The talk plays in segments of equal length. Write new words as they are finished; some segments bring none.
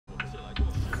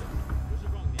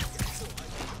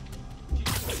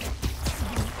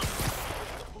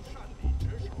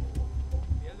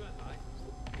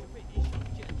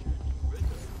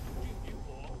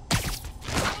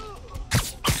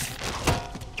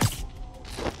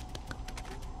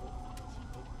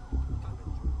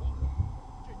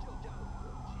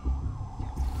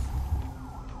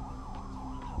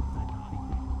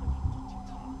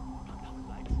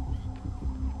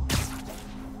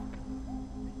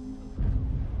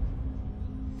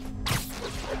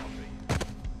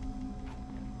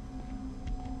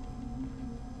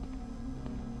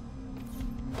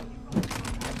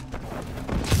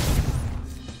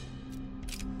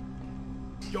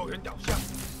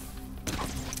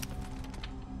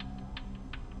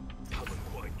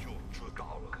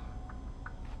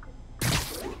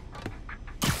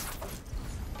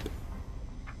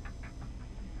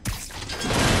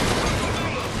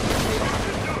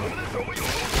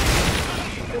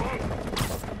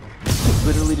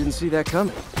really didn't see that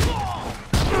coming.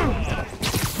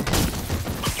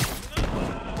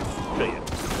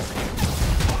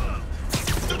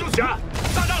 蜘蛛侠，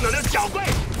大丈人的小队。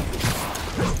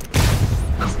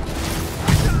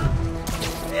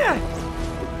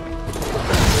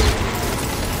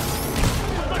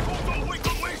在空中会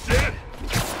更危险。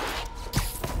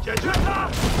解决他，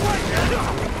快点！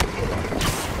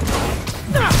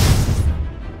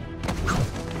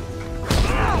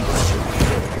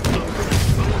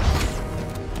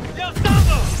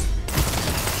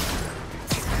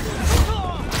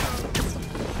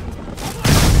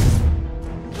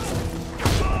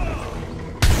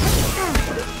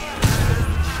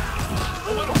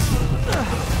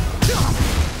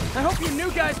 I hope you new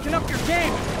guys can up your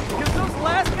game, because those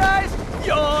last guys,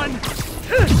 yawn!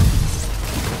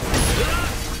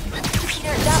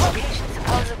 Peter, that location's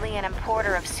supposedly an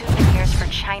importer of souvenirs for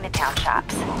Chinatown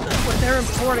shops. What they're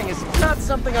importing is not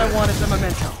something I want as a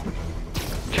memento.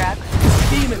 Drugs?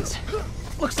 Demons.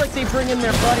 Looks like they bring in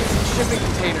their bodies in shipping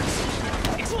containers.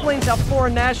 Explains how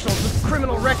foreign nationals with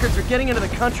criminal records are getting into the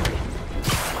country.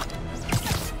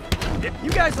 You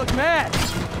guys look mad.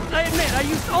 I admit, I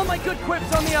used all my good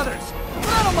quips on the others, but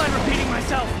I don't mind repeating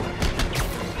myself.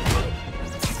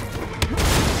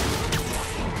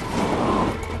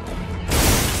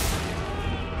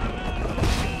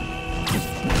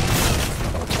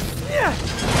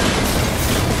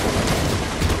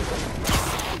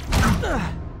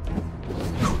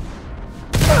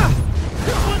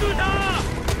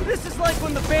 This is like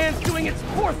when the band's doing its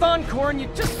 4th encore and you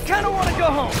just kind of want to go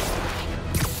home.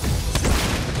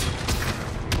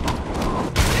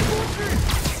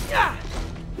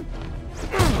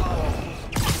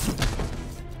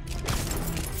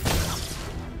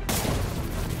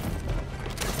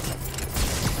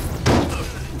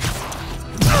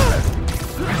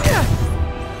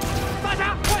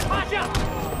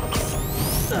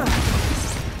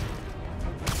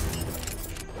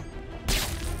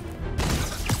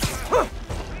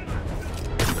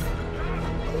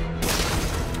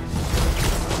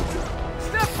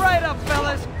 Step right up,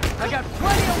 fellas. I got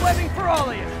plenty of webbing for all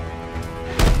of you.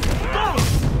 到了，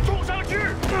冲上去！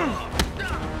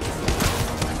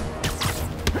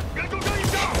人中这一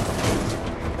下！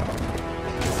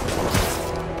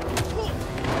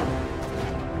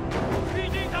逼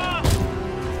近他！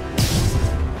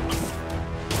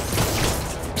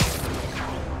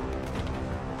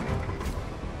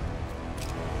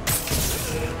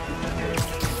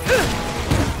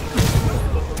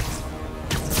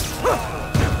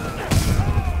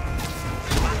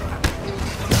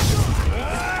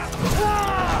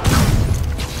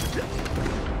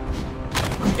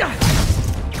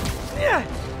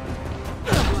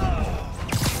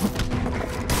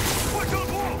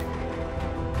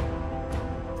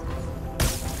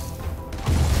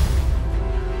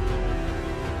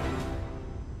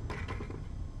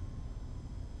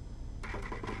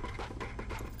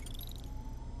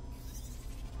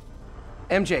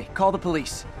 MJ, call the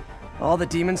police. All the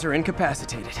demons are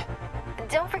incapacitated.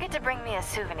 Don't forget to bring me a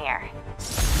souvenir.